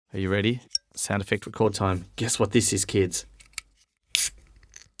Are you ready? Sound effect record time. Guess what this is, kids?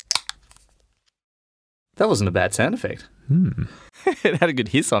 That wasn't a bad sound effect. It had a good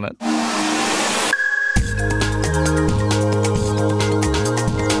hiss on it.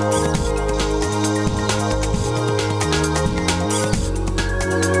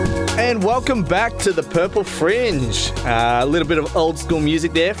 And welcome back to the Purple Fringe. A little bit of old school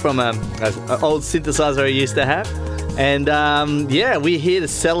music there from an old synthesizer I used to have. And we're here to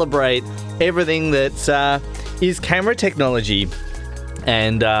celebrate everything that is camera technology.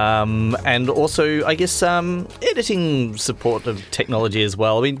 And also, I guess, editing support of technology as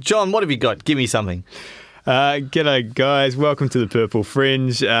well. I mean, John, what have you got? Give me something. G'day, guys. Welcome to the Purple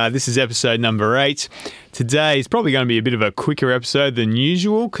Fringe. This is episode number 8. Today is probably going to be a bit of a quicker episode than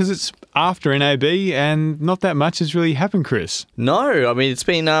usual because it's after NAB and not that much has really happened, Chris. No, I mean, it's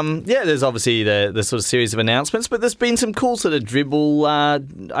been, there's obviously the sort of series of announcements, but there's been some cool sort of dribble,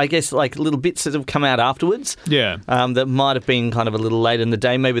 I guess, like little bits that have come out afterwards. Yeah. That might have been kind of a little late in the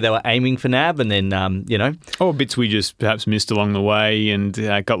day. Maybe they were aiming for NAB and then, Or bits we just perhaps missed along the way and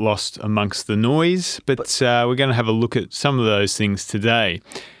got lost amongst the noise. But we're going to have a look at some of those things today.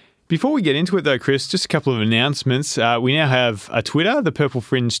 Before we get into it, though, Chris, just a couple of announcements. We now have a Twitter, the Purple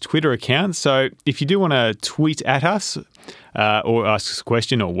Fringe Twitter account. So if you do want to tweet at us or ask us a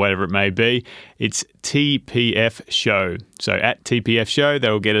question or whatever it may be, it's TPF Show. So at TPF Show, that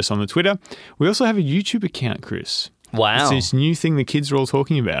will get us on the Twitter. We also have a YouTube account, Chris. Wow. It's this new thing the kids are all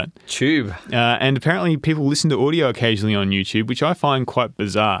talking about. Tube. And apparently people listen to audio occasionally on YouTube, which I find quite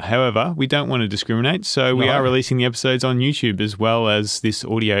bizarre. However, we don't want to discriminate, so we are releasing the episodes on YouTube as well as this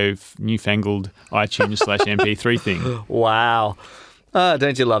audio newfangled iTunes/MP3 thing. Wow.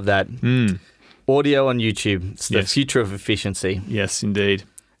 Don't you love that? Audio on YouTube. It's the future of efficiency. Yes, indeed.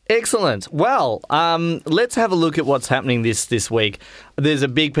 Excellent. Well, let's have a look at what's happening this week. There's a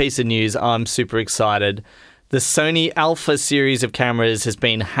big piece of news. I'm super excited. The Sony Alpha series of cameras has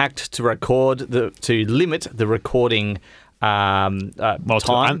been hacked to limit the recording time.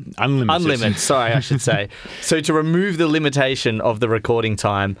 Unlimited, sorry, I should say. So to remove the limitation of the recording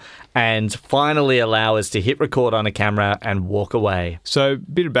time and finally allow us to hit record on a camera and walk away. So a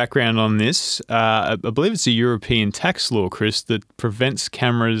bit of background on this. I believe it's a European tax law, Chris, that prevents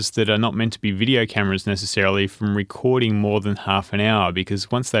cameras that are not meant to be video cameras necessarily from recording more than half an hour, because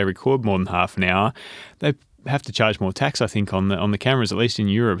once they record more than half an hour, they have to charge more tax, I think, on the cameras, at least in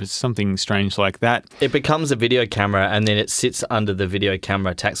Europe. It's something strange like that. It becomes a video camera and then it sits under the video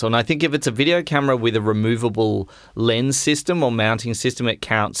camera tax. And I think if it's a video camera with a removable lens system or mounting system, it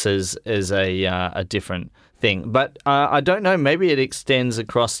counts as a different thing. But I don't know, maybe it extends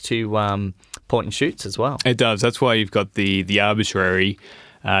across to point and shoots as well. It does. That's why you've got the arbitrary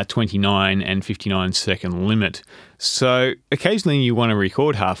 29 and 59 second limit. So occasionally you want to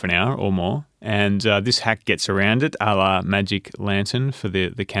record half an hour or more, and this hack gets around it, a la Magic Lantern for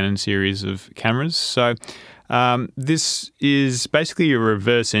the Canon series of cameras. So this is basically a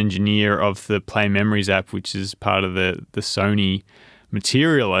reverse engineer of the Play Memories app, which is part of the Sony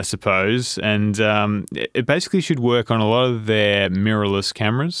material, I suppose, and it basically should work on a lot of their mirrorless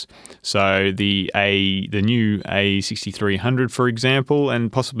cameras. So the new A6300, for example,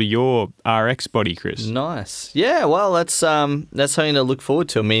 and possibly your RX body, Chris. Nice. Yeah. Well, that's something to look forward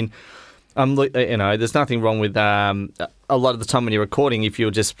to. I mean, there's nothing wrong with a lot of the time when you're recording, if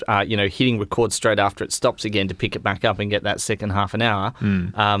you're just hitting record straight after it stops again to pick it back up and get that second half an hour,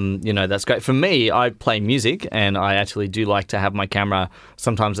 that's great. For me, I play music and I actually do like to have my camera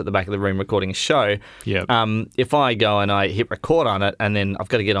sometimes at the back of the room recording a show. Yep. If I go and I hit record on it and then I've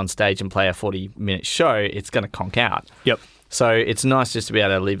got to get on stage and play a 40-minute show, it's going to conk out. Yep. So it's nice just to be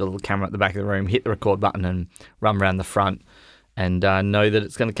able to leave a little camera at the back of the room, hit the record button and run around the front. And know that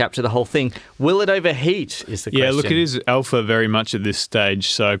it's going to capture the whole thing. Will it overheat is the question. Yeah, look, it is alpha very much at this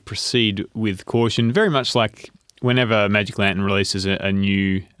stage, so proceed with caution. Very much like whenever Magic Lantern releases a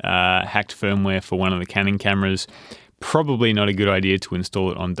new hacked firmware for one of the Canon cameras, probably not a good idea to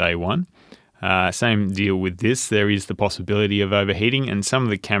install it on day one. Same deal with this. There is the possibility of overheating, and some of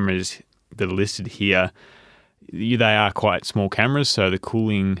the cameras that are listed here, they are quite small cameras, so the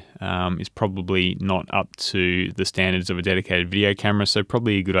cooling is probably not up to the standards of a dedicated video camera, so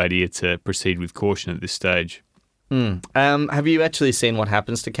probably a good idea to proceed with caution at this stage. Have you actually seen what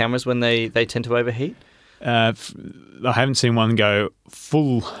happens to cameras when they tend to overheat? I haven't seen one go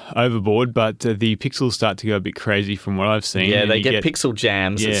full overboard, but the pixels start to go a bit crazy from what I've seen. Yeah, they get pixel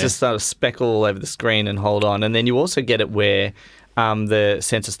jams. Yeah. It's just sort of speckle all over the screen and hold on. And then you also get it where the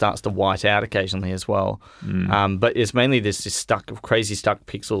sensor starts to white out occasionally as well. But it's mainly this crazy stuck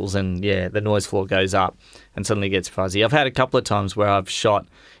pixels, and the noise floor goes up and suddenly gets fuzzy. I've had a couple of times where I've shot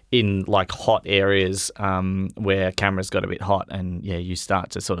in like hot areas where cameras got a bit hot, and you start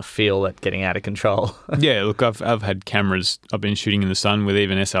to sort of feel it getting out of control. Yeah, look, I've had cameras I've been shooting in the sun with,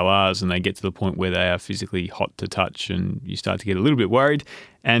 even SLRs, and they get to the point where they are physically hot to touch, and you start to get a little bit worried.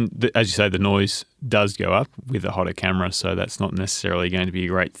 And as you say, the noise does go up with a hotter camera, so that's not necessarily going to be a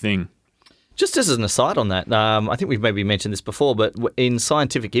great thing. Just as an aside on that, I think we've maybe mentioned this before, but in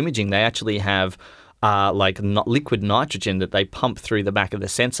scientific imaging, they actually have liquid nitrogen that they pump through the back of the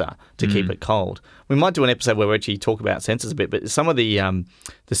sensor to keep it cold. We might do an episode where we actually talk about sensors a bit, but some of the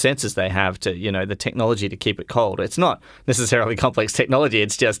sensors they have to, the technology to keep it cold, it's not necessarily complex technology.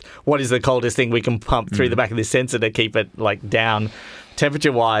 It's just what is the coldest thing we can pump through the back of this sensor to keep it like down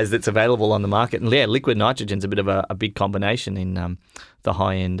temperature-wise that's available on the market. And liquid nitrogen's a bit of a big combination in the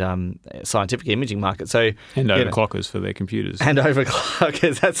high-end scientific imaging market. So and overclockers for their computers. And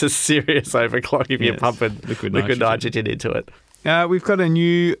overclockers. That's a serious overclock if you're pumping liquid nitrogen into it. We've got a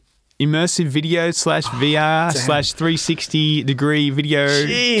new immersive video / VR / 360-degree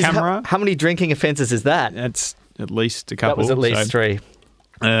video camera. How many drinking offences is that? That's at least a couple. That was at least 3.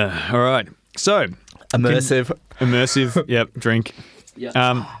 All right. So immersive. Yep. Drink. Yep.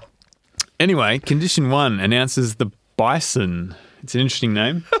 Anyway, condition 1 announces the Bison. It's an interesting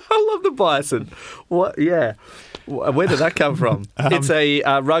name. I love the Bison. What? Yeah. Where did that come from? It's a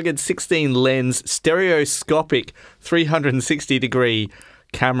rugged 16-lens stereoscopic 360-degree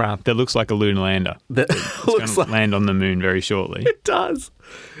camera that looks like a lunar lander. It's going to land on the moon very shortly. It does.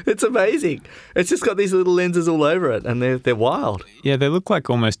 It's amazing. It's just got these little lenses all over it, and they're wild. Yeah, they look like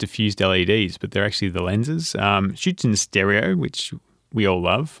almost diffused LEDs, but they're actually the lenses. Shoots in stereo, which we all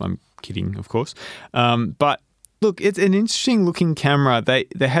love. I'm kidding, of course. But look, it's an interesting looking camera.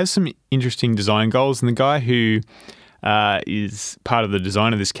 They have some interesting design goals, and the guy who is part of the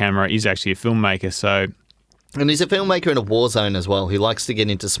design of this camera is actually a filmmaker. And he's a filmmaker in a war zone as well, who likes to get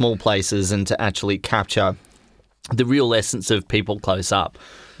into small places and to actually capture the real essence of people close up.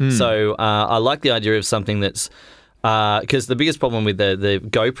 So I like the idea of something that's because the biggest problem with the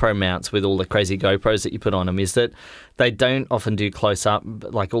GoPro mounts, with all the crazy GoPros that you put on them, is that they don't often do close up.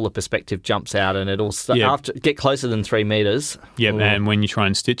 Like all the perspective jumps out, and it'll after get closer than 3 meters. Yep, and when you try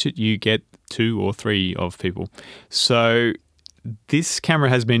and stitch it, you get 2 or 3 of people. So this camera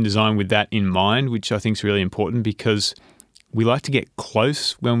has been designed with that in mind, which I think is really important because we like to get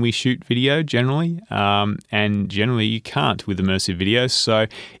close when we shoot video generally, and generally you can't with immersive video. So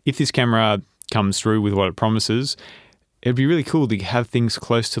if this camera comes through with what it promises, it'd be really cool to have things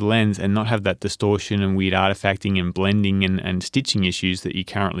close to the lens and not have that distortion and weird artifacting and blending and stitching issues that you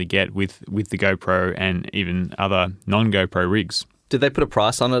currently get with the GoPro and even other non-GoPro rigs. Did they put a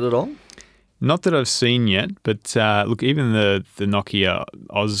price on it at all? Not that I've seen yet, but look, even the Nokia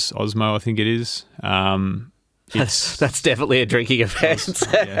Osmo, I think it is. That's definitely a drinking offence.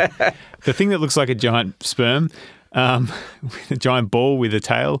 Yeah. The thing that looks like a giant sperm, with a giant ball with a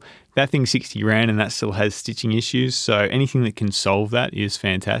tail, that thing's 60 grand and that still has stitching issues. So anything that can solve that is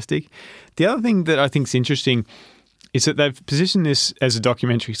fantastic. The other thing that I think is interesting is that they've positioned this as a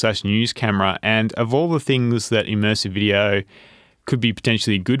documentary / news camera. And of all the things that immersive video could be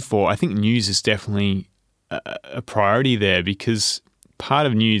potentially good for, I think news is definitely a priority there, because part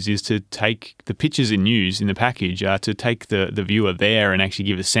of news is to take the pictures in news in the package, to take the viewer there and actually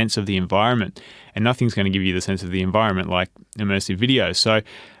give a sense of the environment. And nothing's going to give you the sense of the environment like immersive video. So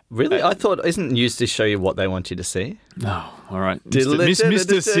really? I thought, isn't news to show you what they want you to see? Oh, all right.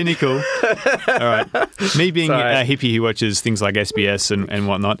 Mr. Cynical. All right. Me being a hippie who watches things like SBS and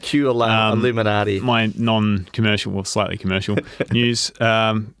whatnot. Cue Illuminati. My non-commercial, well, slightly commercial news.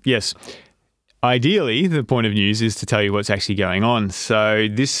 Yes. Ideally, the point of news is to tell you what's actually going on. So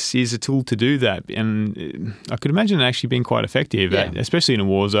this is a tool to do that. And I could imagine it actually being quite effective, especially in a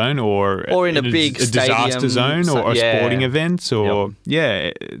war zone or in a big disaster zone or sporting events. Or,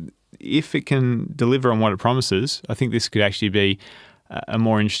 if it can deliver on what it promises, I think this could actually be a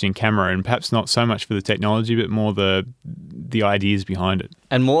more interesting camera, and perhaps not so much for the technology, but more the ideas behind it.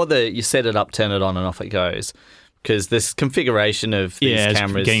 And more you set it up, turn it on, and off it goes. Because this configuration of these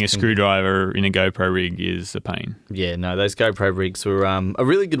cameras... getting a screwdriver in a GoPro rig is a pain. Yeah, no, those GoPro rigs were a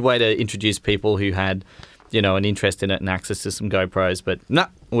really good way to introduce people who had, an interest in it and access to some GoPros. But no,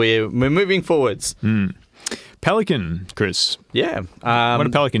 we're moving forwards. Pelican, Chris. Yeah. What do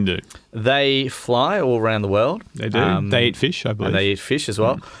Pelican do? They fly all around the world. They do. They eat fish, I believe. And they eat fish as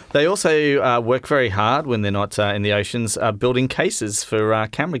well. They also work very hard when they're not in the oceans, building cases for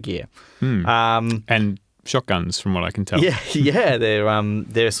camera gear. And shotguns, from what I can tell. Yeah,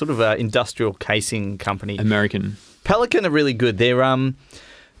 they're sort of an industrial casing company. American. Pelican are really good.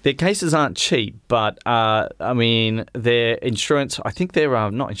 Their cases aren't cheap, but I mean, their insurance, I think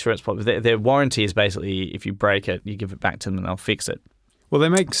they're not insurance policy, their warranty is basically if you break it, you give it back to them and they'll fix it. Well, they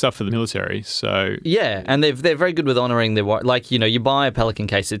make stuff for the military, so... Yeah, and they're very good with honouring their... Like, you buy a Pelican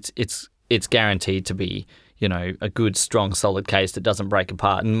case, it's guaranteed to be, a good, strong, solid case that doesn't break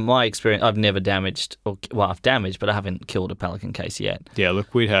apart. In my experience, I've never damaged... I've damaged, but I haven't killed a Pelican case yet. Yeah,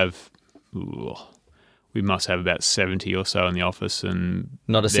 look, we must have about 70 or so in the office, and...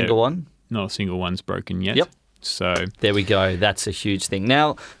 Not a single one? Not a single one's broken yet. Yep. So... There we go. That's a huge thing.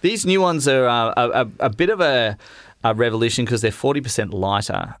 Now, these new ones are a bit of a revolution because they're 40%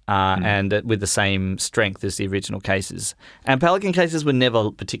 lighter and with the same strength as the original cases. And Pelican cases were never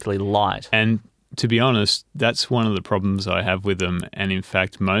particularly light. And to be honest, that's one of the problems I have with them. And in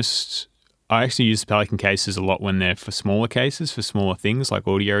fact, I actually use the Pelican cases a lot when they're for smaller cases, for smaller things like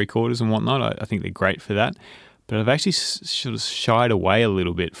audio recorders and whatnot. I think they're great for that. But I've actually sort of shied away a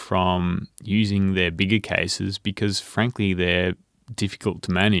little bit from using their bigger cases because, frankly, they're difficult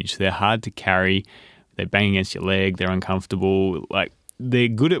to manage. They're hard to carry. They bang against your leg. They're uncomfortable. Like, they're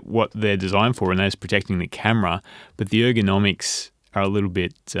good at what they're designed for, and that is protecting the camera. But the ergonomics are a little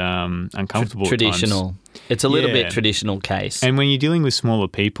bit uncomfortable. Traditional. At times. It's a little bit traditional case. And when you're dealing with smaller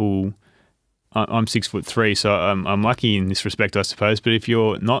people, I'm 6'3", so I'm lucky in this respect, I suppose. But if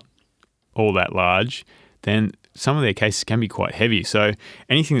you're not all that large, then some of their cases can be quite heavy. So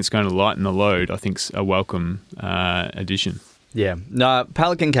anything that's going to lighten the load, I think, is a welcome addition. Yeah. No,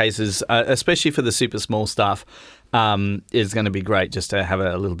 Pelican cases, especially for the super small stuff, is going to be great just to have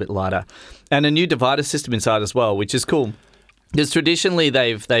it a little bit lighter. And a new divider system inside as well, which is cool. Because traditionally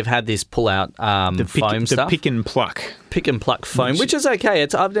they've had this pull-out foam stuff. The pick and pluck. Pick and pluck foam, which is okay.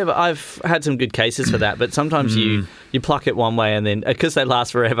 I've had some good cases for that, but sometimes you pluck it one way and then, because they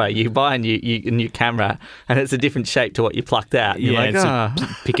last forever, you buy a new camera and it's a different shape to what you plucked out. You're like,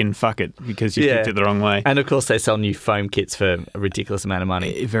 it's pick and fuck it because you picked it the wrong way. And of course they sell new foam kits for a ridiculous amount of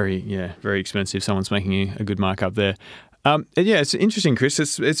money. Very expensive. Someone's making a good markup there. It's interesting, Chris.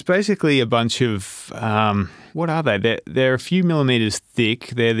 It's basically a bunch of what are they? They're a few millimeters thick.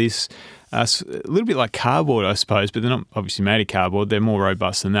 They're this a little bit like cardboard, I suppose, but they're not obviously made of cardboard. They're more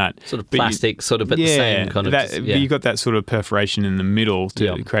robust than that. Sort of plastic, but the same kind of. But you've got that sort of perforation in the middle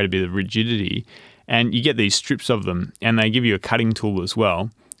to create a bit of rigidity, and you get these strips of them, and they give you a cutting tool as well.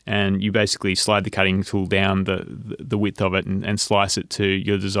 And you basically slide the cutting tool down the width of it and slice it to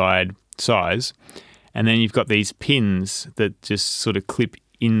your desired size. And then you've got these pins that just sort of clip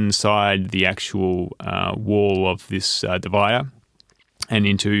inside the actual wall of this divider and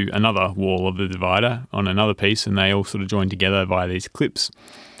into another wall of the divider on another piece, and they all sort of join together via these clips.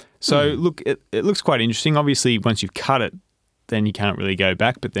 So, look, it looks quite interesting. Obviously, once you've cut it, then you can't really go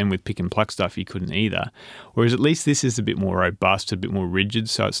back, but then with pick and pluck stuff, you couldn't either. Whereas at least this is a bit more robust, a bit more rigid,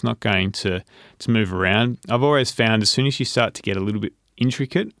 so it's not going to move around. I've always found as soon as you start to get a little bit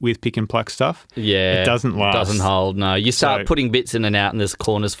intricate with pick and pluck stuff, it doesn't last. It doesn't hold, no. You start putting bits in and out and there's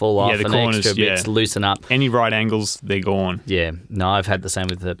corners fall off and extra bits loosen up. Any right angles, they're gone. Yeah. No, I've had the same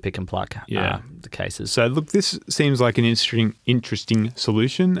with the pick and pluck the cases. So look, this seems like an interesting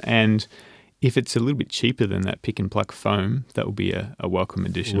solution, and if it's a little bit cheaper than that pick and pluck foam, that will be a welcome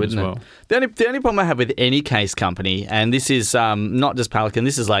addition as well. The only problem I have with any case company, and this is not just Pelican,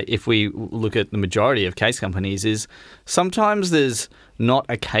 this is like if we look at the majority of case companies, is sometimes there's not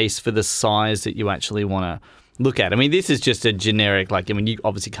a case for the size that you actually want to look at. I mean, this is just a generic, you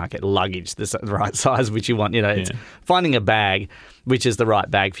obviously can't get luggage the right size which you want. It's finding a bag which is the right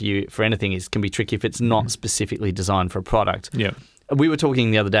bag for you for anything can be tricky if it's not specifically designed for a product. Yeah. We were talking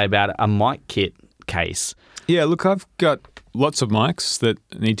the other day about a mic kit case. Yeah, look, I've got lots of mics that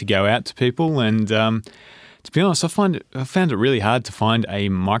need to go out to people, and to be honest, I found it really hard to find a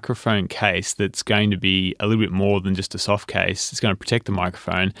microphone case that's going to be a little bit more than just a soft case. It's going to protect the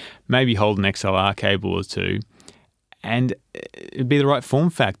microphone, maybe hold an XLR cable or two, and it'd be the right form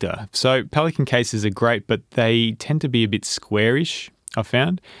factor. So Pelican cases are great, but they tend to be a bit squarish, I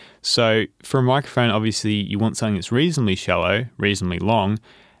found. So for a microphone, obviously, you want something that's reasonably shallow, reasonably long,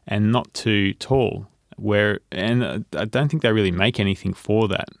 and not too tall. And I don't think they really make anything for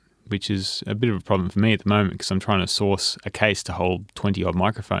that, which is a bit of a problem for me at the moment because I'm trying to source a case to hold 20-odd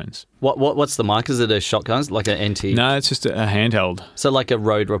microphones. What's the mic? Is it a shotgun? Like an NT? No, it's just a handheld. So like a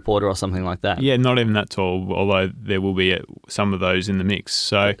Rode Reporter or something like that? Yeah, not even that tall, although there will be some of those in the mix.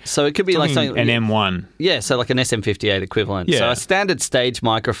 So it could be like something... An M1. Yeah, so like an SM58 equivalent. Yeah. So a standard stage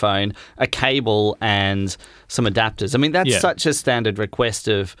microphone, a cable, and some adapters. I mean, that's such a standard request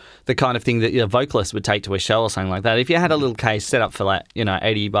of the kind of thing that your vocalist would take to a show or something like that. If you had a little case set up for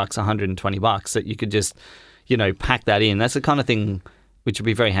 $80, $120 that you could just, pack that in, that's the kind of thing which would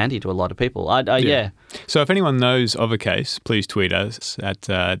be very handy to a lot of people. Yeah. So if anyone knows of a case, please tweet us at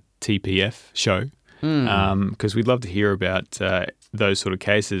TPF Show, because we'd love to hear about those sort of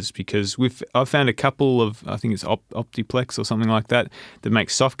cases, because I've found a couple of, I think it's Optiplex or something like that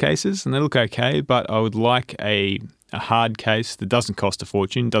makes soft cases, and they look okay, but I would like a hard case that doesn't cost a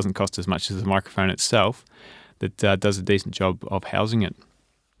fortune, doesn't cost as much as the microphone itself, that does a decent job of housing it.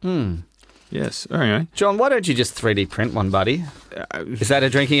 Yes. Anyway. John, why don't you just 3D print one, buddy? Is that a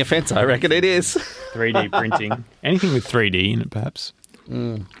drinking offence? I reckon it is. 3D printing. Anything with 3D in it, perhaps.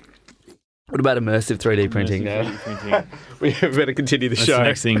 What about immersive 3D printing? 3D printing. We better continue the show.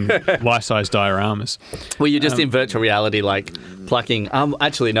 That's the next thing, life-size dioramas. Well, you're just in virtual reality, like plucking.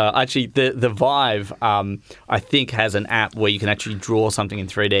 Actually, the Vive, I think, has an app where you can actually draw something in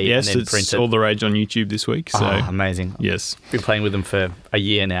 3D and then print it. Yes, it's all the rage on YouTube this week. So. Amazing. Yes. Been playing with them for a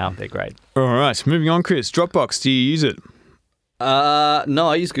year now. They're great. All right, moving on, Chris. Dropbox, do you use it? No,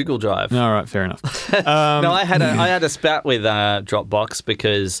 I use Google Drive. All right, fair enough. No, I had a spat with Dropbox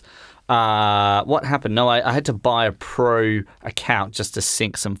because what happened? No, I had to buy a pro account just to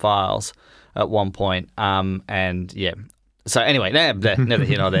sync some files at one point. And yeah. So anyway, never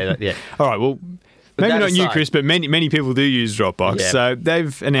here nor there. Yeah. All right. Well, maybe not you, Chris, but many people do use Dropbox. Yeah. So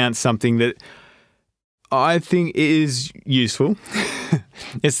they've announced something that I think is useful.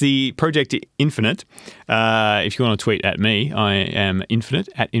 It's the Project Infinite. If you want to tweet at me, I am Infinite,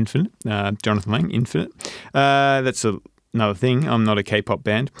 at Infinite. Jonathan Lang, Infinite. That's another thing. I'm not a K-pop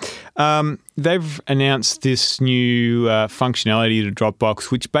band. They've announced this new functionality to Dropbox,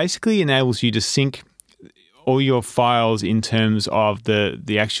 which basically enables you to sync all your files in terms of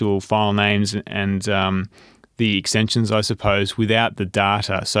the actual file names and the extensions, I suppose, without the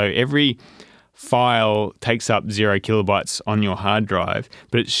data. So every file takes up 0 kilobytes on your hard drive,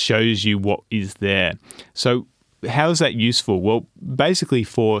 but it shows you what is there. So how is that useful? Well, basically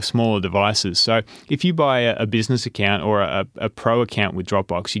for smaller devices. So if you buy a business account or a pro account with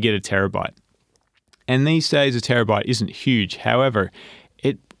Dropbox, you get a terabyte. And these days, a terabyte isn't huge. However,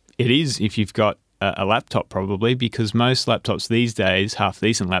 it is if you've got a laptop probably, because most laptops these days,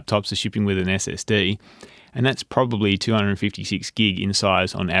 half-decent laptops, are shipping with an SSD. And that's probably 256 gig in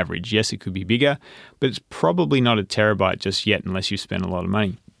size on average. Yes, it could be bigger, but it's probably not a terabyte just yet unless you spend a lot of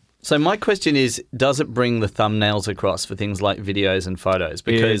money. So my question is, does it bring the thumbnails across for things like videos and photos?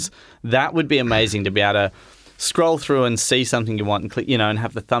 Because that would be amazing to be able to scroll through and see something you want and click, and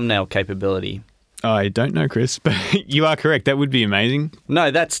have the thumbnail capability. I don't know, Chris, but you are correct. That would be amazing. No,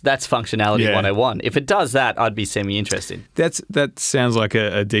 that's functionality 101. If it does that, I'd be semi-interested. That sounds like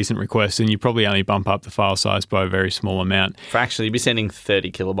a decent request, and you probably only bump up the file size by a very small amount. Fractionally, you'd be sending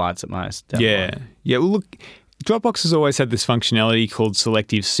 30 kilobytes at most. Yeah. Well, look, Dropbox has always had this functionality called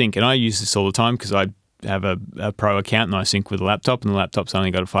selective sync, and I use this all the time because I have a pro account and I sync with a laptop, and the laptop's only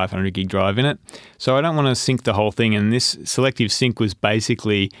got a 500 gig drive in it. So I don't want to sync the whole thing, and this selective sync was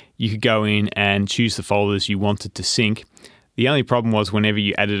basically you could go in and choose the folders you wanted to sync. The only problem was whenever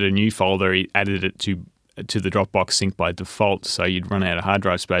you added a new folder, it added it to the Dropbox sync by default, so you'd run out of hard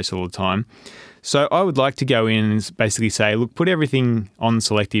drive space all the time. So I would like to go in and basically say, look, put everything on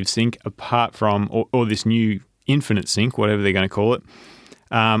selective sync apart from, or this new infinite sync, whatever they're going to call it,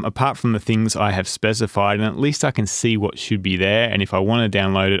 apart from the things I have specified, and at least I can see what should be there. And if I want to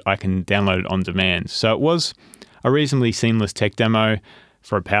download it, I can download it on demand. So it was a reasonably seamless tech demo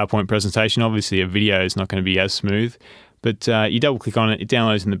for a PowerPoint presentation. Obviously, a video is not going to be as smooth, but you double click on it, it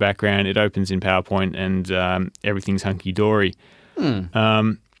downloads in the background, it opens in PowerPoint, and everything's hunky-dory.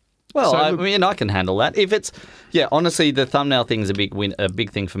 Well, I can handle that. If it's, honestly, the thumbnail thing is a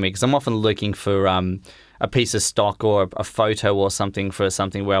big thing for me, because I'm often looking for a piece of stock or a photo or something for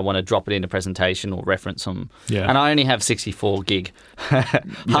something where I want to drop it in a presentation or reference them. Yeah. And I only have 64 gig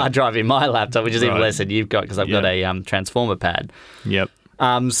hard drive in my laptop, which is even less than you've got, because I've got a transformer pad. Yep.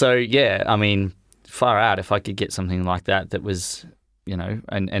 Far out if I could get something like that was,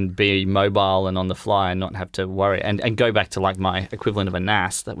 and be mobile and on the fly and not have to worry and go back to like my equivalent of a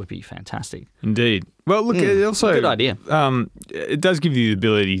NAS, that would be fantastic. Indeed. Well, look, it also good idea. It does give you the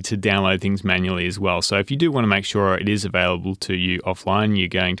ability to download things manually as well. So if you do want to make sure it is available to you offline, you're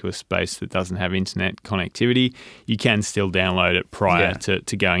going to a space that doesn't have internet connectivity, you can still download it prior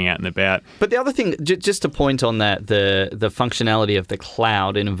to going out and about. But the other thing, just to point on that, the functionality of the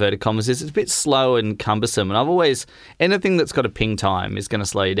cloud, in inverted commas, is it's a bit slow and cumbersome. And I've always, anything that's got a ping time is going to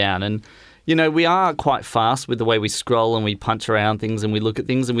slow you down. And we are quite fast with the way we scroll and we punch around things and we look at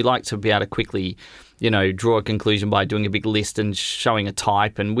things, and we like to be able to quickly draw a conclusion by doing a big list and showing a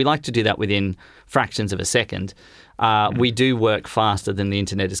type, and we like to do that within fractions of a second. We do work faster than the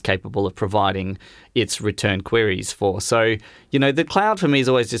internet is capable of providing its return queries for. So, the cloud for me has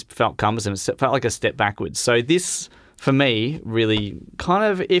always just felt cumbersome. It felt like a step backwards. So this, for me, really kind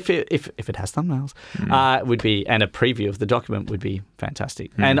of, if it has thumbnails, would be, and a preview of the document would be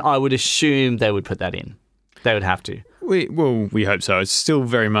fantastic. And I would assume they would put that in. They would have to. We hope so. It's still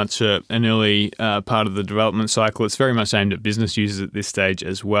very much an early part of the development cycle. It's very much aimed at business users at this stage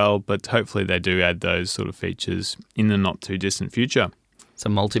as well, but hopefully they do add those sort of features in the not-too-distant future. It's a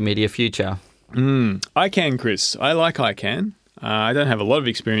multimedia future. iCan, Chris. I like iCan. I don't have a lot of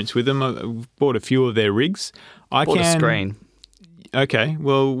experience with them. I've bought a few of their rigs. Bought a screen. Okay,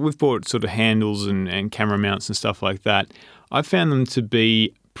 well, we've bought sort of handles and camera mounts and stuff like that. I found them to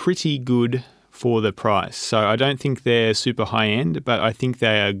be pretty good for the price. So I don't think they're super high end, but I think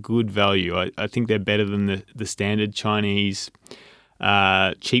they are good value. I think they're better than the standard Chinese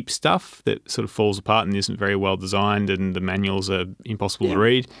cheap stuff that sort of falls apart and isn't very well designed, and the manuals are impossible to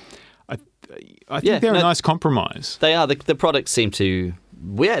read. I think they're a nice compromise. They are. The products seem to...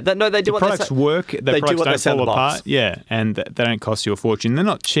 they do the what products they work. The products don't fall apart. Box. Yeah, and they don't cost you a fortune. They're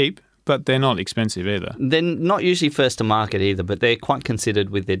not cheap, but they're not expensive either. They're not usually first to market either, but they're quite considered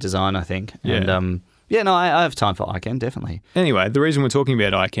with their design, I think. Yeah. And I have time for iCan, definitely. Anyway, the reason we're talking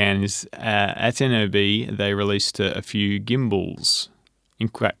about iCan is at NOB they released a few gimbals.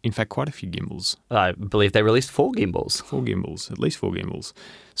 In fact, quite a few gimbals. I believe they released 4 gimbals. 4 gimbals, at least 4 gimbals.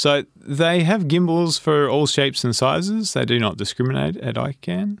 So they have gimbals for all shapes and sizes. They do not discriminate at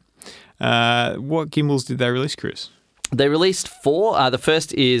iCan. What gimbals did they release, Chris? They released 4. The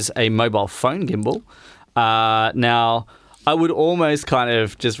first is a mobile phone gimbal. Now, I would almost kind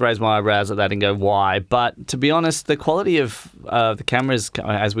of just raise my eyebrows at that and go, why? But to be honest, the quality of the cameras,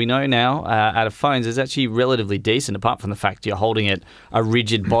 as we know now, out of phones is actually relatively decent, apart from the fact you're holding a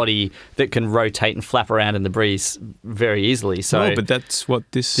rigid body that can rotate and flap around in the breeze very easily. So, but that's what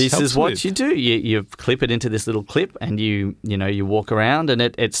this is what with. you do. You clip it into this little clip, and you walk around, and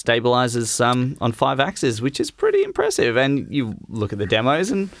it stabilizes on 5 axes, which is pretty impressive. And you look at the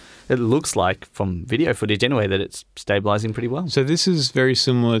demos, and it looks like, from video footage anyway, that it's stabilizing pretty well. So this is very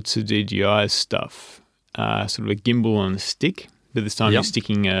similar to DJI's stuff, sort of a gimbal on a stick, but this time you're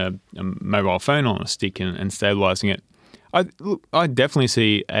sticking a mobile phone on a stick and stabilizing it. I definitely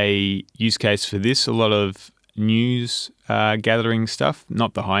see a use case for this. A lot of news gathering stuff,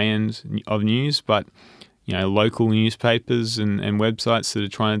 not the high end of news, but local newspapers and websites that are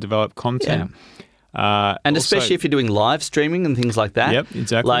trying to develop content. And especially if you're doing live streaming and things like that. Yep,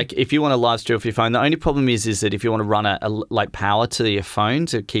 exactly. Like if you want to live stream off your phone, the only problem is that if you want to run a power to your phone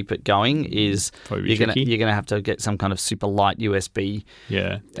to keep it going, is you're gonna have to get some kind of super light USB.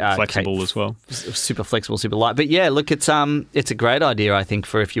 Yeah, flexible as well. Super flexible, super light. But yeah, look, it's a great idea, I think,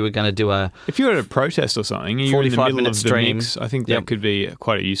 for if you were going to do if you're at a protest or something, and you're in the middle of stream, the mix, I think that could be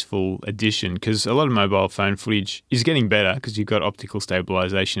quite a useful addition, because a lot of mobile phone footage is getting better because you've got optical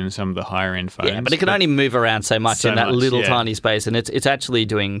stabilization in some of the higher end phones. Yeah, but it can only move around so much in that little tiny space, and it's actually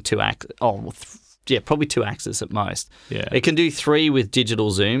doing 2 axes. Probably 2 axes at most. Yeah, it can do 3 with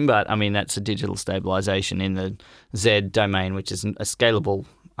digital zoom, but I mean that's a digital stabilization in the Z domain, which is a scalable.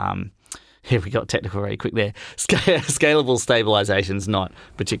 Here we got technical very quick there. Scalable stabilization is not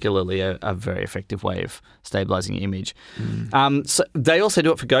particularly a very effective way of stabilizing your image. So they also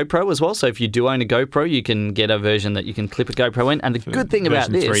do it for GoPro as well. So if you do own a GoPro, you can get a version that you can clip a GoPro in. And the good thing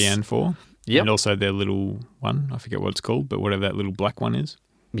about this, 3 and 4. Yep. And also their little one, I forget what it's called, but whatever that little black one is.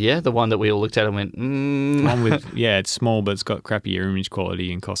 Yeah, the one that we all looked at and went, One with, it's small, but it's got crappier image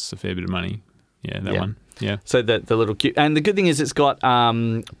quality and costs a fair bit of money. Yeah, that one. Yeah. So the little cute, and the good thing is it's got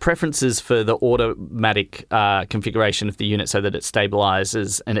preferences for the automatic configuration of the unit so that it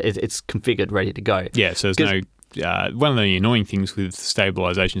stabilizes and it's configured, ready to go. Yeah, so there's no... one of the annoying things with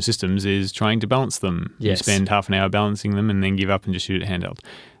stabilization systems is trying to balance them. Yes. You spend half an hour balancing them and then give up and just shoot it handheld.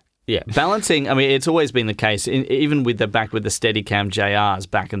 Yeah, balancing, I mean, it's always been the case, even with the Steadicam JRs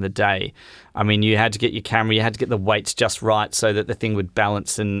back in the day. I mean, you had to get your camera, you had to get the weights just right so that the thing would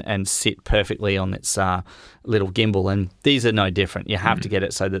balance and sit perfectly on its little gimbal. And these are no different. You have to get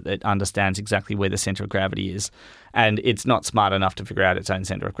it so that it understands exactly where the center of gravity is. And it's not smart enough to figure out its own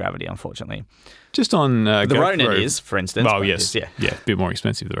center of gravity, unfortunately. Just on the GoPro, Ronin is, for instance. Well, yes. Yeah, a bit more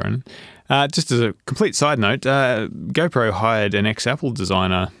expensive, the Ronin. Just as a complete side note, GoPro hired an ex-Apple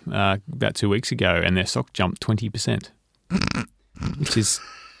designer about 2 weeks ago, and their stock jumped 20%, which is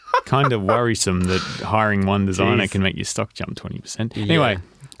kind of worrisome that hiring one designer can make your stock jump 20%. Anyway,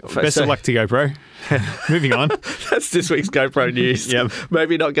 Best of luck to GoPro. Moving on. That's this week's GoPro news. Yep.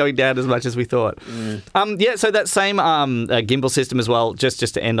 Maybe not going down as much as we thought. So that same gimbal system as well, just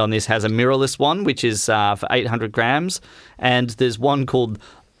to end on this, has a mirrorless one, which is for 800 grams. And there's one called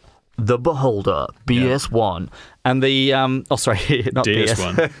the Beholder BS1. And the, not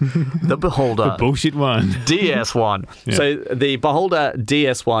DS1. the Beholder. The bullshit one. DS1. Yeah. So the Beholder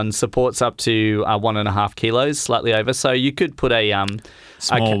DS1 supports up to 1.5 kilos, slightly over. So you could put a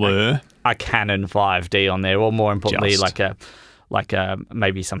Smaller. a Canon 5D on there, or more importantly, Just. like a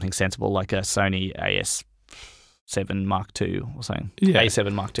maybe something sensible like a Sony AS7 Mark II or something. Yeah.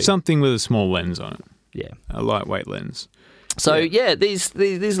 A7 Mark II. Something with a small lens on it. Yeah. A lightweight lens. So these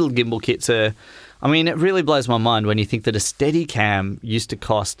little gimbal kits are. I mean, it really blows my mind when you think that a Steadicam used to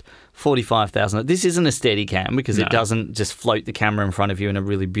cost $45,000. This isn't a Steadicam because it doesn't just float the camera in front of you in a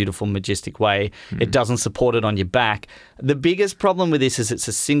really beautiful, majestic way. It doesn't support it on your back. The biggest problem with this is it's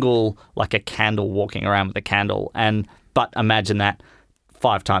a single, like a candle, walking around with a candle. But imagine that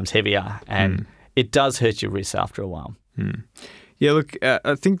 5 times heavier, and it does hurt your wrists after a while. Yeah, look,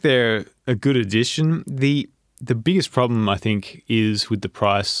 I think they're a good addition. The biggest problem, I think, is with the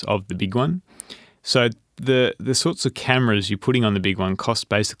price of the big one. So the sorts of cameras you're putting on the big one cost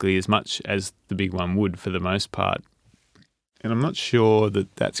basically as much as the big one would for the most part. And I'm not sure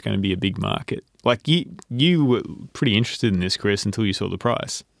that that's going to be a big market. Like, you were pretty interested in this, Chris, until you saw the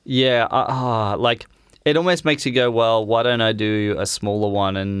price. Yeah, like it almost makes you go, well, why don't I do a smaller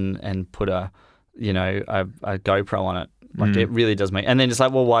one and put a GoPro on it? Like it really does make, and then it's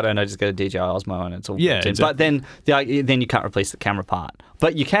like, well, why don't I just get a DJI Osmo and it's all exactly. But then you can't replace the camera part,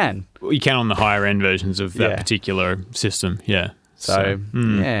 but you can. Well, you can on the higher end versions of that particular system. Yeah. So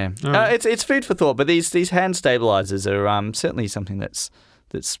yeah, Right. it's food for thought. But these hand stabilizers are certainly something that's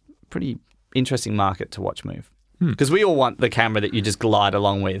pretty interesting market to watch move, because we all want the camera that you just glide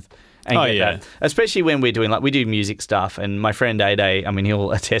along with. And get that. Especially when we're doing, we do music stuff. And my friend Ade, I mean,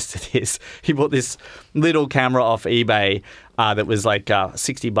 he'll attest to this. He bought this little camera off eBay that was like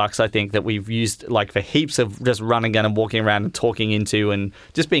 $60, I think, that we've used for heaps of just running gun and walking around and talking into and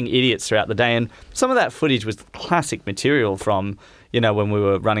just being idiots throughout the day. And some of that footage was classic material from, when we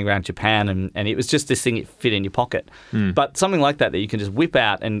were running around Japan, and it was just this thing that fit in your pocket. But something like that you can just whip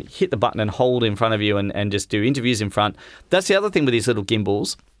out and hit the button and hold in front of you and just do interviews in front. That's the other thing with these little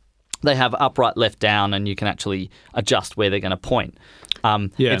gimbals. They have upright, left, down, and you can actually adjust where they're going to point.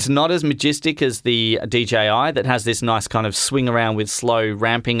 It's not as majestic as the DJI that has this nice kind of swing around with slow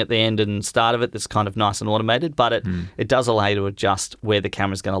ramping at the end and start of it that's kind of nice and automated, but it does allow you to adjust where the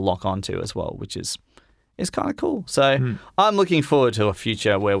camera's going to lock onto as well, which is kind of cool. So I'm looking forward to a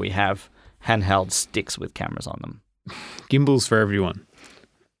future where we have handheld sticks with cameras on them. Gimbals for everyone.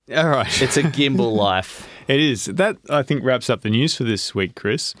 All right. It's a gimbal life. It is. That, I think, wraps up the news for this week,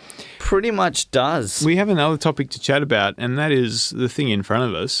 Chris. Pretty much does. We have another topic to chat about, and that is the thing in front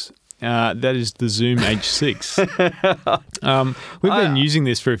of us. That is the Zoom H6. We've been using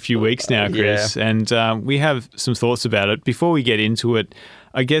this for a few weeks now, Chris, and we have some thoughts about it. Before we get into it,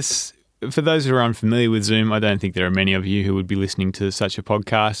 I guess for those who are unfamiliar with Zoom, I don't think there are many of you who would be listening to such a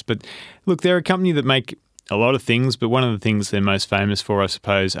podcast. But look, they're a company that make a lot of things, but one of the things they're most famous for, I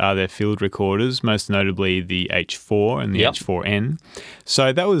suppose, are their field recorders, most notably the H4 and the H4n.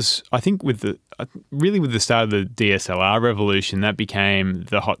 So that was, I think, with the start of the DSLR revolution, that became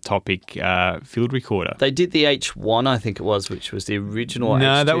the hot topic field recorder. They did the H1, I think it was, which was the original H2.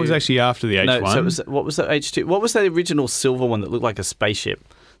 No, that was actually after the H1. No, so what was the H2? What was the original silver one that looked like a spaceship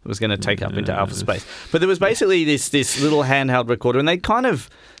that was going to take up into outer space? But there was basically this little handheld recorder, and they kind of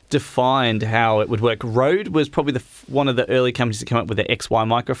defined how it would work. Rode was probably one of the early companies to come up with the XY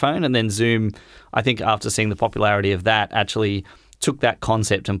microphone, and then Zoom, I think after seeing the popularity of that, actually took that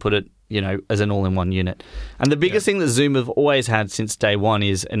concept and put it, as an all-in-one unit. And the biggest thing that Zoom have always had since day one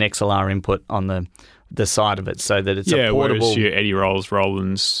is an XLR input on the side of it, so that it's a portable. Whereas your Eddie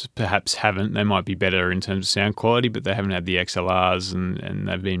Rollins perhaps haven't. They might be better in terms of sound quality, but they haven't had the XLRs, and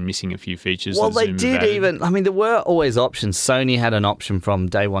they've been missing a few features. Well, they did even. I mean, there were always options. Sony had an option from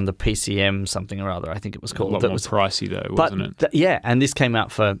day one, the PCM something or other, I think it was called. A lot more pricey though, wasn't it? And this came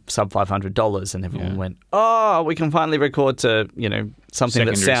out for sub $500, and everyone went, "Oh, we can finally record to something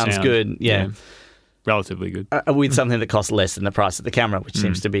that sounds good." Yeah. Relatively good. With something that costs less than the price of the camera, which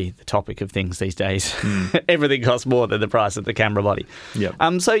seems to be the topic of things these days. Everything costs more than the price of the camera body. Yep.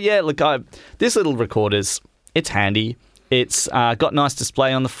 This little recorder's, it's handy. It's got nice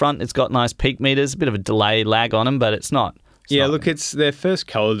display on the front. It's got nice peak meters, a bit of a delay lag on them, but it's not. It's their first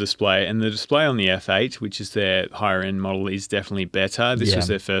colour display, and the display on the F8, which is their higher-end model, is definitely better. This was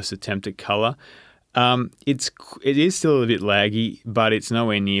their first attempt at colour. It is still a bit laggy, but it's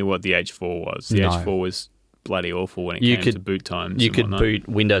nowhere near what the H4 was. The H4 was bloody awful when it came to boot times. You could boot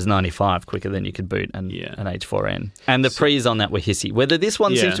Windows 95 quicker than you could boot an H4n. And the pre's on that were hissy. Whether this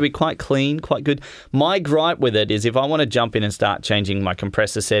one seems to be quite clean, quite good. My gripe with it is if I want to jump in and start changing my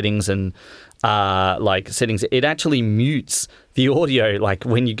compressor settings and settings, it actually mutes the audio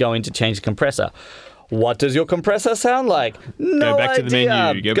when you go in to change the compressor. What does your compressor sound like? No Go back idea. to the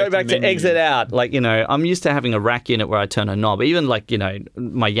menu. Go back to exit out. I'm used to having a rack unit where I turn a knob. Even my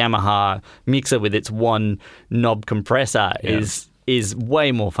Yamaha mixer with its one knob compressor is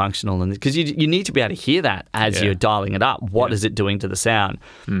way more functional than this, because you need to be able to hear that as you're dialing it up. What is it doing to the sound?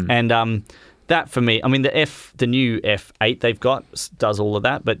 And that for me, I mean the new F8 they've got does all of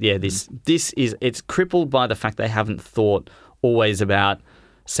that, but it's crippled by the fact they haven't thought always about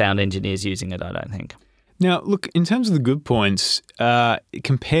sound engineers using it, I don't think. Now, look, in terms of the good points,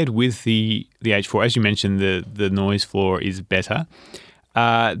 compared with the H4, as you mentioned, the noise floor is better.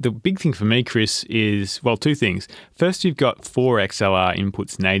 The big thing for me, Chris, is, two things. First, you've got 4 XLR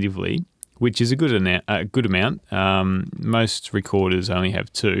inputs natively, which is a good amount. Most recorders only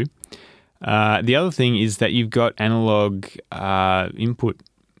have 2. The other thing is that you've got analog input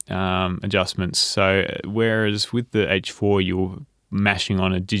adjustments. So whereas with the H4, you're mashing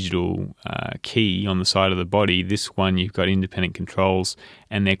on a digital key on the side of the body, this one you've got independent controls,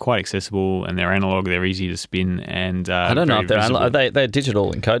 and they're quite accessible, and they're analog, they're easy to spin, and I don't know if they're analog. They're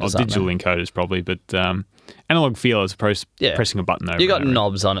digital encoders. Digital encoders probably, but analog feel as opposed to pressing a button over. You got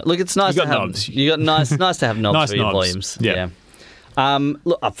knobs on it. Look, it's nice to have knobs. You got nice to have knobs for your volumes. Yeah.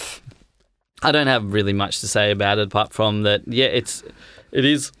 Look, I don't have really much to say about it apart from that. Yeah, it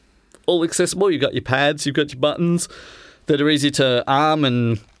is all accessible. You've got your pads, you've got your buttons that are easy to arm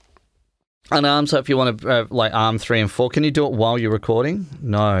and unarm. So if you want to arm 3 and 4, can you do it while you're recording?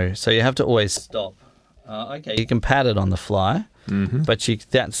 No. So you have to always stop. Okay, you can pad it on the fly, but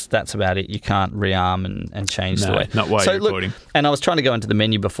that's about it. You can't rearm and change the way. Not while you're recording. And I was trying to go into the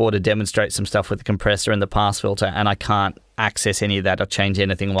menu before to demonstrate some stuff with the compressor and the pass filter, and I can't access any of that or change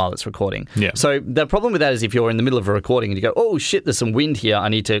anything while it's recording. Yeah. So the problem with that is if you're in the middle of a recording and you go, oh shit, there's some wind here, I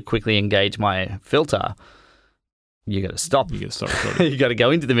need to quickly engage my filter. You got to stop. You got to stop recording. You got to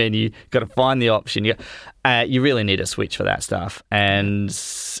go into the menu. Got to find the option. You really need a switch for that stuff. And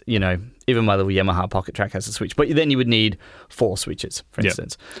even my little Yamaha Pocket Track has a switch. But then you would need 4 switches, for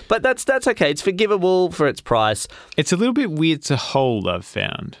instance. But that's okay. It's forgivable for its price. It's a little bit weird to hold, I've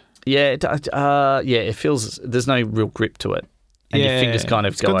found. Yeah. It feels there's no real grip to it. And your fingers kind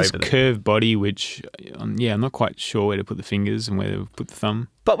of go over it. It's got this curved body, which, I'm not quite sure where to put the fingers and where to put the thumb.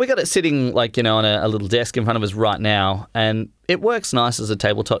 But we got it sitting on a little desk in front of us right now, and it works nice as a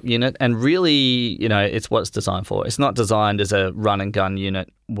tabletop unit, and really, it's what it's designed for. It's not designed as a run and gun unit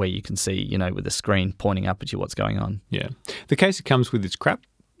where you can see, with a screen pointing up at you what's going on. Yeah. The case it comes with is crap.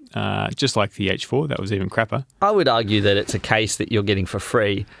 Just like the H4, that was even crapper. I would argue that it's a case that you're getting for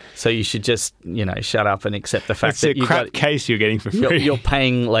free, so you should just, shut up and accept the fact that it's a crap case you're getting for free. You're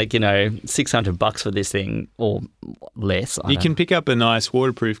paying $600 for this thing or less. You can pick up a nice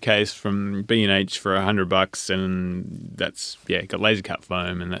waterproof case from B&H for $100, and that's got laser cut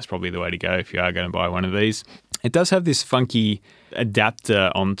foam, and that's probably the way to go if you are going to buy one of these. It does have this funky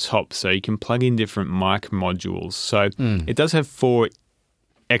adapter on top, so you can plug in different mic modules. So it does have 4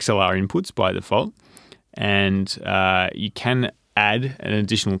 XLR inputs by default, and you can add an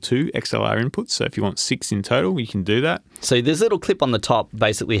additional 2 XLR inputs. So if you want 6 in total, you can do that. So this little clip on the top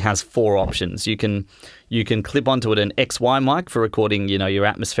basically has 4 options. You can clip onto it an XY mic for recording, your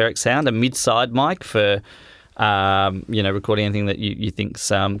atmospheric sound, a mid-side mic for recording anything that you think's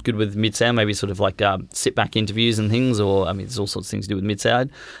good with mid-sound, maybe sort of sit-back interviews and things, or, there's all sorts of things to do with mid-side.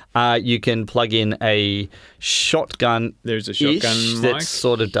 You can plug in a shotgun. There's a shotgun mic. That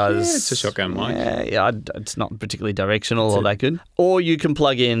sort of does. Yeah, it's a shotgun mic. Yeah, it's not particularly directional or that good. Or you can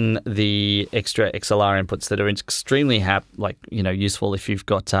plug in the extra XLR inputs that are extremely useful if you've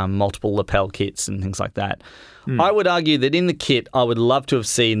got multiple lapel kits and things like that. I would argue that in the kit, I would love to have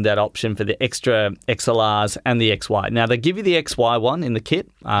seen that option for the extra XLRs and the XY. Now, they give you the XY one in the kit,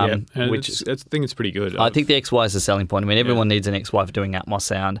 which I think it's pretty good. I think the XY is a selling point. Everyone needs an XY for doing Atmos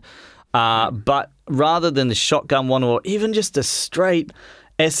sound. But rather than the shotgun one or even just a straight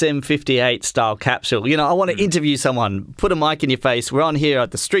SM58 style capsule, I want to interview someone, put a mic in your face. We're on here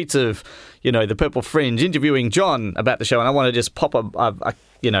at the streets of, the Purple Fringe interviewing John about the show, and I want to just pop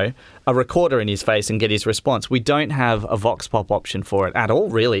a recorder in his face and get his response. We don't have a vox pop option for it at all,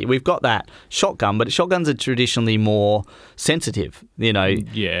 really. We've got that shotgun, but shotguns are traditionally more sensitive.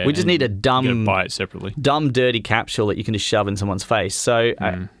 Yeah, we just need a dumb, buy it separately. Dumb, dirty capsule that you can just shove in someone's face. So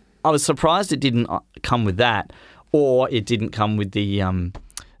I was surprised it didn't come with that, or it didn't come with the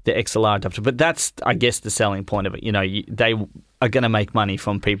XLR adapter. But that's, I guess, the selling point of it. They are going to make money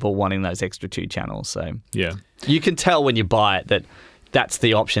from people wanting those extra 2 channels. So yeah, you can tell when you buy it that that's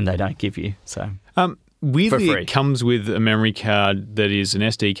the option they don't give you. So weirdly, it comes with a memory card that is an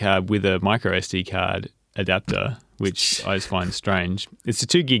SD card with a micro SD card adapter, which I just find strange. It's a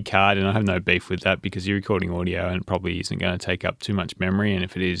 2 gig card, and I have no beef with that because you're recording audio and it probably isn't going to take up too much memory. And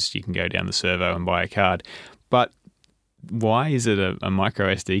if it is, you can go down the servo and buy a card. But why is it a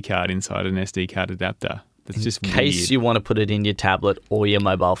micro SD card inside an SD card adapter? That's just weird. In case you want to put it in your tablet or your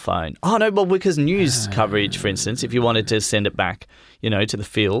mobile phone. Oh, no, but because news coverage, for instance, if you wanted to send it back, to the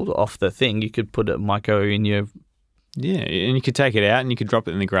field off the thing, you could put a micro in your... Yeah, and you could take it out and you could drop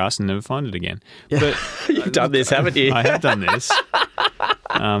it in the grass and never find it again. Yeah. But you've done this, haven't you? I have done this.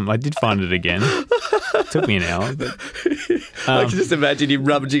 I did find it again. It took me an hour. But, I can just imagine you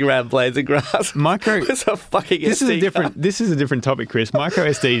rummaging around blades of grass. This is a different topic, Chris. Micro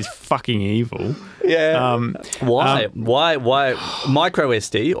SD is fucking evil. Yeah. Why? Why micro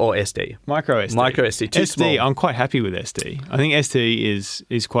SD or SD? Micro SD. Micro SD. Too SD. Small. I'm quite happy with SD. I think SD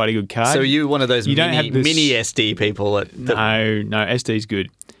is quite a good card. So you're one of those mini SD people. No, SD is good.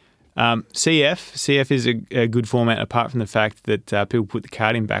 CF is a good format apart from the fact that people put the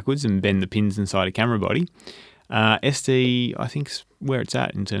card in backwards and bend the pins inside a camera body. SD, I think, is where it's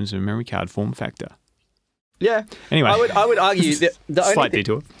at in terms of a memory card form factor. Yeah. Anyway, I would argue that the slight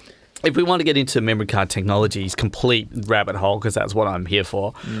detour. If we want to get into memory card technologies, complete rabbit hole, because that's what I'm here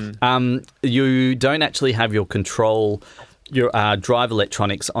for, you don't actually have your drive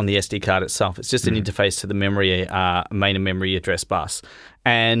electronics on the SD card itself. It's just an interface to the memory, main memory address bus.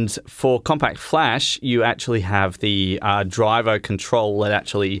 And for compact flash, you actually have the driver control that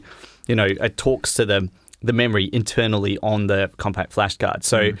actually, it talks to the memory internally on the compact flash card.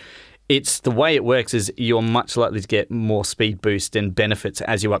 So it's the way it works is you're much likely to get more speed boost and benefits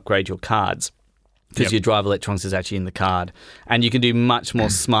as you upgrade your cards. Because your drive electronics is actually in the card. And you can do much more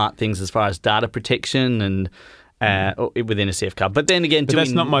smart things as far as data protection and within a CF card. But then again... But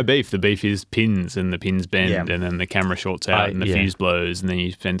that's not my beef. The beef is pins, and the pins bend, and then the camera shorts out, and the fuse blows, and then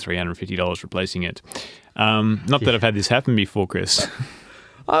you spend $350 replacing it. Not that I've had this happen before, Chris.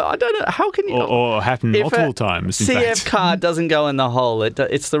 I don't know. How can you... Or happen multiple times, in CF card doesn't go in the hole.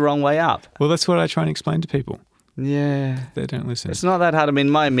 It's the wrong way up. Well, that's what I try and explain to people. Yeah. They don't listen. It's not that hard. I mean,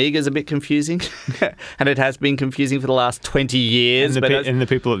 my Amiga's a bit confusing, and it has been confusing for the last 20 years. And the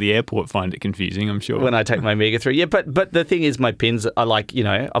people at the airport find it confusing, I'm sure. When I take my Amiga through. Yeah, but the thing is, my pins are like,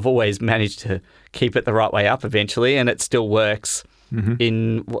 I've always managed to keep it the right way up eventually, and it still works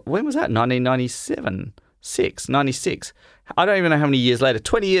in, when was that? 1997? 96. I don't even know how many years later.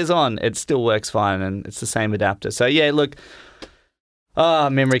 20 years on, it still works fine, and it's the same adapter. So, yeah, look,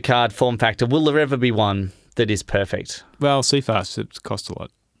 memory card form factor. Will there ever be one that is perfect? Well, CFast, it costs a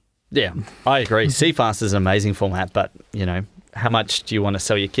lot. Yeah, I agree. CFast is an amazing format, but, how much do you want to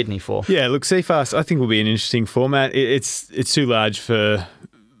sell your kidney for? Yeah, look, CFast I think will be an interesting format. It's too large for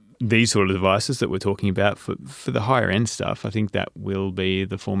these sort of devices that we're talking about. For the higher end stuff, I think that will be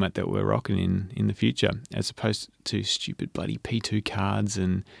the format that we're rocking in the future, as opposed to stupid bloody P2 cards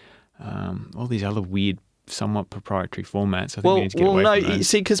and all these other weird, somewhat proprietary formats. I think we need to get away from those.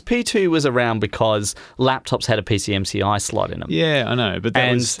 See, because P2 was around because laptops had a PCMCI slot in them. Yeah, I know, but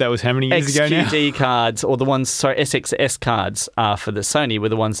that was how many years ago now? XQD cards, or SXS cards for the Sony were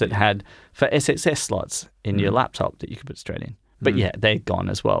the ones that had for SXS slots in your laptop that you could put straight in. But yeah, they're gone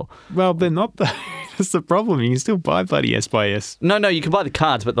as well. Well, they're not. That's the problem. You can still buy bloody S by S. No, you can buy the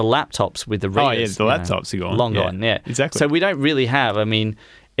cards, but the laptops with the readers. Oh, yeah, the laptops are gone. Long gone, yeah. Exactly. So we don't really have,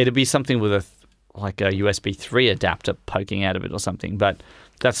 it'd be something with a USB 3 adapter poking out of it or something, but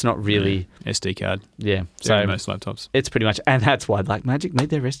that's not really... SD card. Yeah. So most laptops. It's pretty much... And that's why Blackmagic made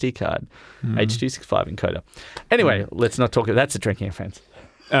their SD card. H.265 encoder. Anyway, let's not talk... That's a drinking offence.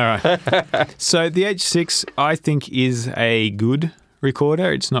 All right. So the H6, I think, is a good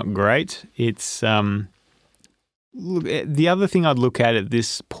recorder. It's not great. It's... the other thing I'd look at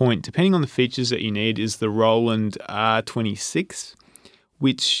this point, depending on the features that you need, is the Roland R26,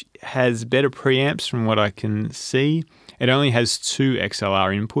 which has better preamps from what I can see. It only has 2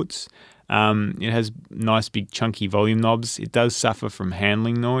 XLR inputs. It has nice big chunky volume knobs. It does suffer from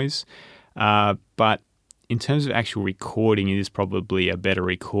handling noise, but in terms of actual recording, it is probably a better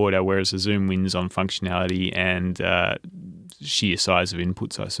recorder, whereas the Zoom wins on functionality and sheer size of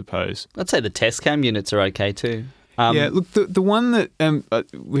inputs, I suppose. I'd say the test cam units are okay too. Yeah, look, the one that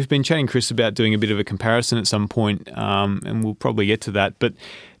we've been chatting, Chris, about doing a bit of a comparison at some point, and we'll probably get to that, but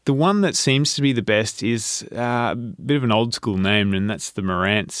The one that seems to be the best is a bit of an old school name, and that's the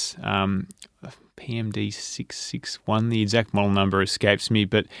Marantz PMD 661. The exact model number escapes me,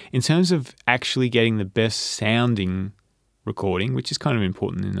 but in terms of actually getting the best sounding recording, which is kind of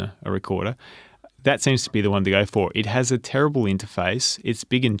important in a recorder, that seems to be the one to go for. It has a terrible interface. It's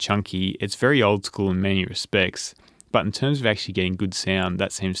big and chunky. It's very old school in many respects. But in terms of actually getting good sound,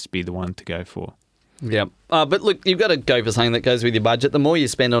 that seems to be the one to go for. Yeah. But look, you've got to go for something that goes with your budget. The more you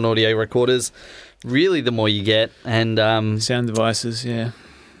spend on audio recorders, really the more you get. And sound devices, yeah.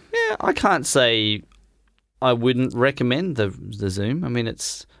 Yeah, I can't say I wouldn't recommend the Zoom. I mean,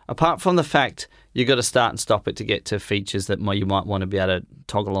 it's apart from the fact you've got to start and stop it to get to features that you might want to be able to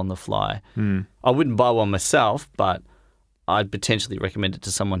toggle on the fly. I wouldn't buy one myself, but I'd potentially recommend it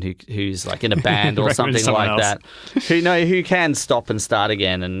to someone who's like in a band or something like that, who can stop and start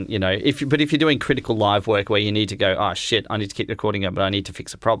again. And if you're doing critical live work where you need to go, oh shit, I need to keep recording it, but I need to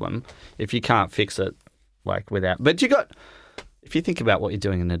fix a problem. If you can't fix it, if you think about what you're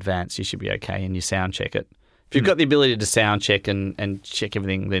doing in advance, you should be okay, and you sound check it. If you've got the ability to sound check and check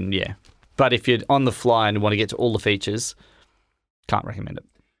everything, then yeah. But if you're on the fly and want to get to all the features, can't recommend it.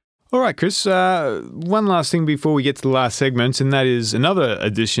 All right, Chris, one last thing before we get to the last segment, and that is another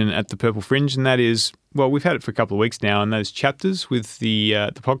addition at the Purple Fringe, and that is, well, we've had it for a couple of weeks now, and that is chapters with the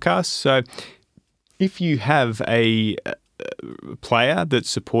podcast. So if you have a player that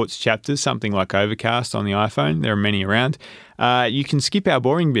supports chapters, something like Overcast on the iPhone, there are many around, you can skip our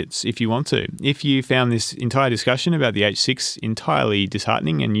boring bits if you want to. If you found this entire discussion about the H6 entirely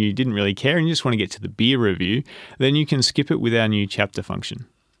disheartening and you didn't really care and you just want to get to the beer review, then you can skip it with our new chapter function.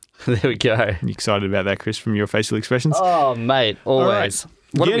 There we go. You excited about that, Chris, from your facial expressions? Oh, mate, always.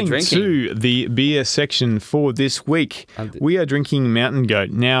 What are we drinking? Getting to the beer section for this week, we are drinking Mountain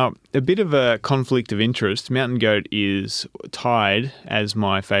Goat. Now, a bit of a conflict of interest. Mountain Goat is tied as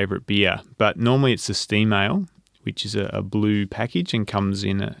my favourite beer, but normally it's a steam ale, which is a blue package and comes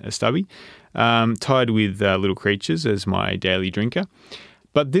in a stubby, tied with Little Creatures as my daily drinker.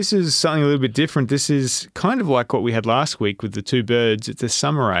 But this is something a little bit different. This is kind of like what we had last week with the Two Birds. It's a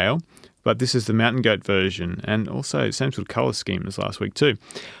summer ale, but this is the Mountain Goat version, and also same sort of colour scheme as last week too.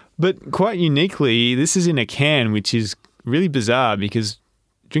 But quite uniquely, this is in a can, which is really bizarre because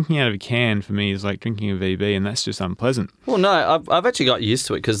drinking out of a can for me is like drinking a VB, and that's just unpleasant. Well, no, I've actually got used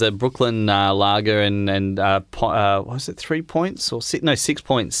to it because the Brooklyn Lager and what was it, 3 points or 6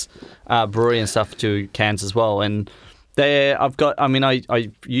 points brewery and stuff do cans as well, and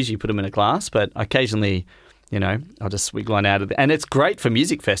I usually put them in a glass, but occasionally, I'll just swig one out of it. And it's great for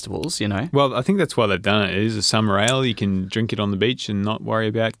music festivals, Well, I think that's why they've done it. It is a summer ale. You can drink it on the beach and not worry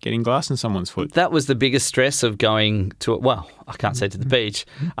about getting glass in someone's foot. That was the biggest stress of going to I can't say to the beach,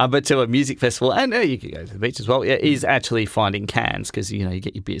 but to a music festival, and you could go to the beach as well, is actually finding cans because, you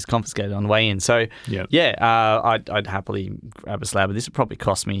get your beers confiscated on the way in. So, I'd happily grab a slab of this. It probably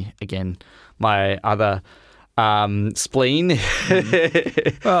cost me, again, my other spleen.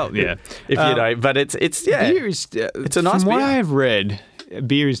 Well, yeah. But it's beer is, it's a nice from beer. what I've read,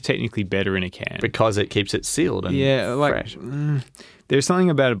 beer is technically better in a can. Because it keeps it sealed and fresh. There's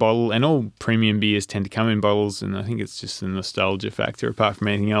something about a bottle, and all premium beers tend to come in bottles, and I think it's just a nostalgia factor apart from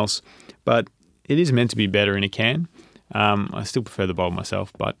anything else. But it is meant to be better in a can. I still prefer the bottle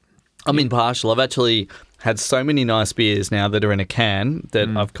myself, but... I'm impartial. I've actually had so many nice beers now that are in a can that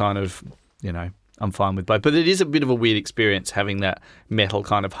I've kind of, I'm fine with both. But it is a bit of a weird experience having that metal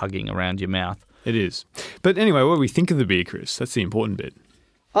kind of hugging around your mouth. It is. But anyway, what do we think of the beer, Chris? That's the important bit.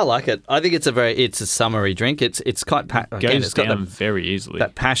 I like it. I think it's a summery drink. It's quite goes down very easily.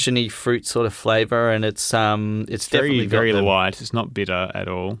 That passiony fruit sort of flavour, and it's very, definitely very light. It's not bitter at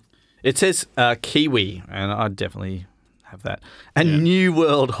all. It says kiwi, and I'd definitely have that. And New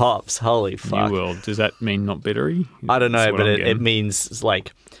World hops. Holy fuck. New World. Does that mean not bittery? I don't know, but it means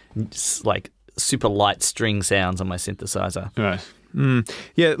like super light string sounds on my synthesizer. Right.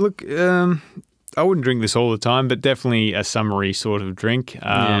 Yeah, look, I wouldn't drink this all the time, but definitely a summery sort of drink.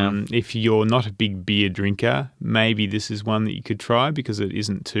 If you're not a big beer drinker, maybe this is one that you could try because it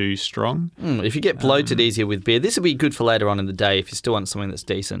isn't too strong. If you get bloated easier with beer, this would be good for later on in the day if you still want something that's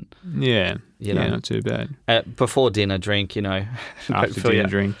decent. Yeah, not too bad. Before dinner drink, After dinner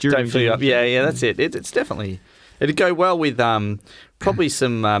drink. Don't fill you up. Yeah, that's it. It's definitely... It'd go well with probably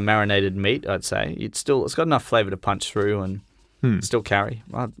some marinated meat, I'd say. It's got enough flavour to punch through and still carry.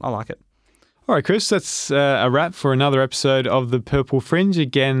 I like it. All right, Chris, that's a wrap for another episode of The Purple Fringe.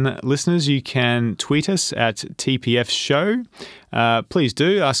 Again, listeners, you can tweet us at TPF Show. Please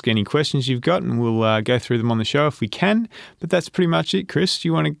do ask any questions you've got and we'll go through them on the show if we can. But that's pretty much it, Chris. Do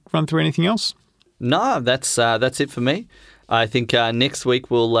you want to run through anything else? No, that's it for me. I think next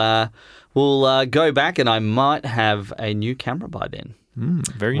week we'll go back, and I might have a new camera by then.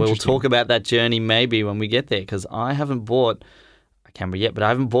 Very We'll interesting. talk about that journey maybe when we get there, because I haven't bought a camera yet, but I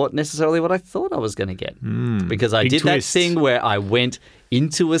haven't bought necessarily what I thought I was going to get. Because I big did twist. that thing where I went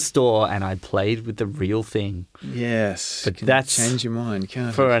into a store and I played with the real thing. Yes. But Can that's change your mind,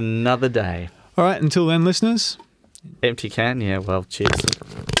 can't For it? another day. All right, until then, listeners. Empty can? Yeah, well, cheers.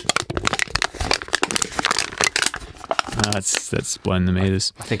 That's blown the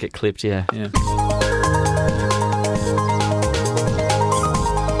meters. I think it clipped, yeah. Yeah.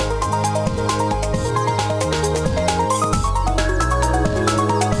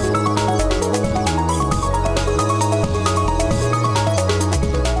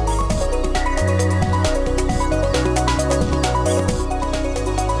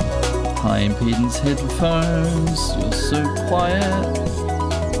 High impedance headphones, you're so quiet.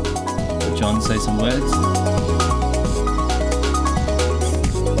 John, say some words.